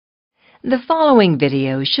The following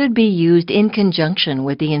video should be used in conjunction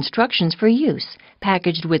with the instructions for use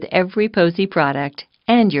packaged with every Posey product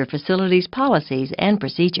and your facility's policies and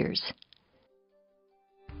procedures.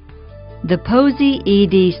 The Posey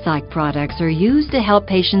ED Psych products are used to help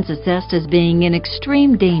patients assessed as being in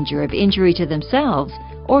extreme danger of injury to themselves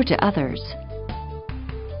or to others.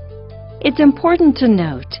 It's important to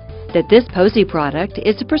note that this Posey product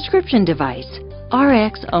is a prescription device,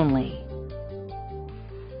 RX only.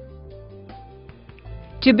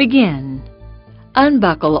 To begin,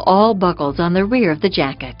 unbuckle all buckles on the rear of the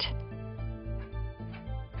jacket.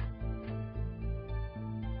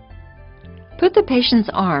 Put the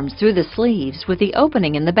patient's arms through the sleeves with the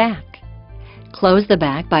opening in the back. Close the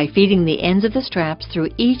back by feeding the ends of the straps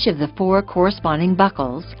through each of the 4 corresponding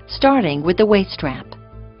buckles, starting with the waist strap.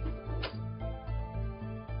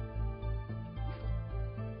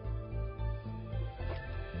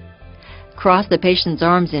 Cross the patient's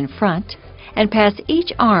arms in front and pass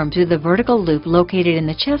each arm through the vertical loop located in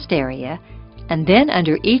the chest area and then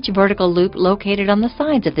under each vertical loop located on the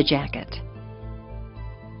sides of the jacket.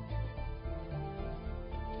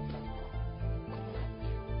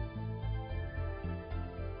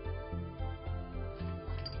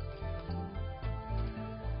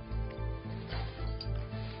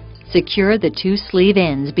 Secure the 2 sleeve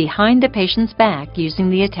ends behind the patient's back using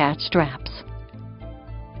the attached straps.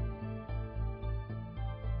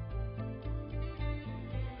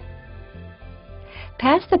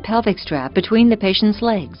 Pass the pelvic strap between the patient's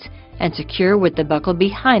legs and secure with the buckle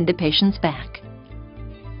behind the patient's back.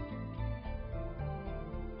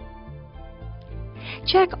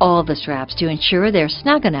 Check all the straps to ensure they're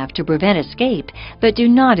snug enough to prevent escape but do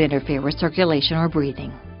not interfere with circulation or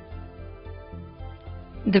breathing.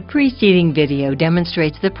 The preceding video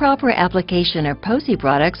demonstrates the proper application of Posey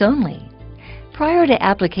products only. Prior to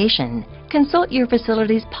application, consult your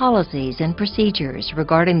facility's policies and procedures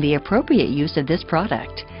regarding the appropriate use of this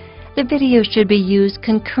product. The video should be used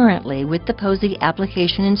concurrently with the Posey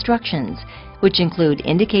application instructions, which include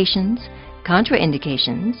indications,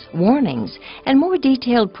 contraindications, warnings, and more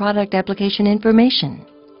detailed product application information.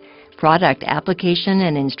 Product application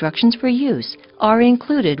and instructions for use are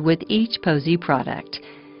included with each Posey product.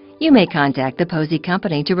 You may contact the Posey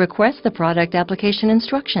company to request the product application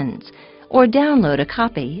instructions or download a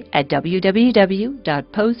copy at www.posey.com.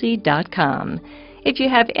 If you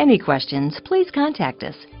have any questions, please contact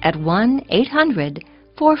us at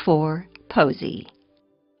 1-800-44-POSEY.